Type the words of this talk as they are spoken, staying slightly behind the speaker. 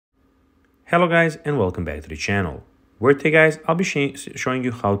Hello guys and welcome back to the channel, where today guys I'll be showing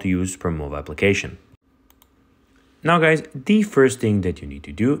you how to use Promova application. Now guys, the first thing that you need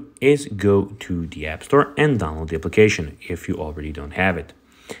to do is go to the App Store and download the application if you already don't have it.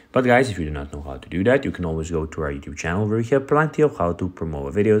 But guys, if you do not know how to do that, you can always go to our YouTube channel where we have plenty of how to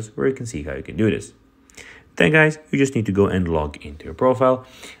Promova videos where you can see how you can do this. Then guys, you just need to go and log into your profile.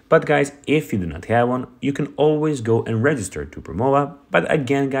 But guys, if you do not have one, you can always go and register to Promova. But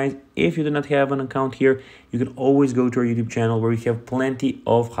again guys, if you do not have an account here, you can always go to our YouTube channel where we have plenty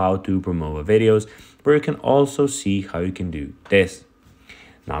of how to Promova videos where you can also see how you can do this.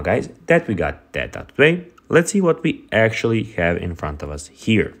 Now guys, that we got that out of the way, let's see what we actually have in front of us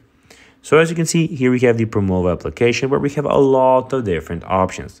here. So as you can see, here we have the Promova application where we have a lot of different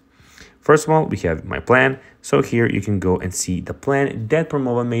options. First of all, we have my plan. So here you can go and see the plan that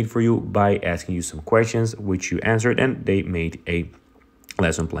Promova made for you by asking you some questions which you answered, and they made a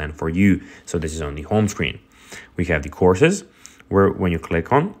lesson plan for you. So this is on the home screen. We have the courses where when you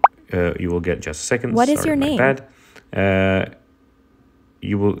click on, you will get just a second. What is your name?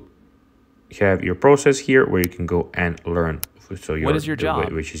 You will have your process here where you can go and learn. So what is your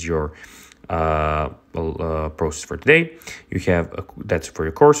job? Which is your process for today. You have that's for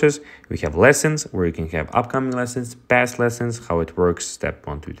your courses. We have lessons where you can have upcoming lessons, past lessons, how it works, step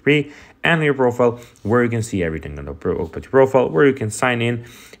 1, 2, 3, and your profile where you can see everything on the profile, where you can sign in,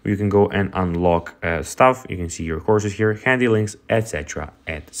 you can go and unlock stuff. You can see your courses here, handy links, etc,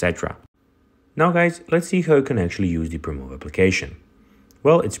 etc. Now guys, let's see how you can actually use the Promova application.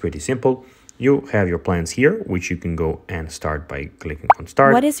 Well, it's pretty simple. You have your plans here, which you can go and start by clicking on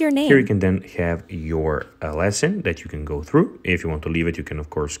start. What is your name? Here you can then have your lesson that you can go through. If you want to leave it, you can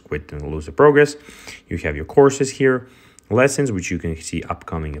of course quit and lose the progress. You have your courses here, lessons, which you can see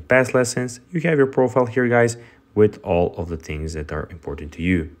upcoming and past lessons. You have your profile here, guys, with all of the things that are important to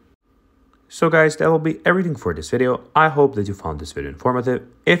you. So guys, that will be everything for this video. I hope that you found this video informative.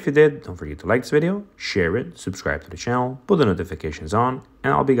 If you did, don't forget to like this video, share it, subscribe to the channel, put the notifications on,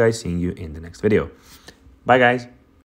 and I'll be guys seeing you in the next video. Bye guys.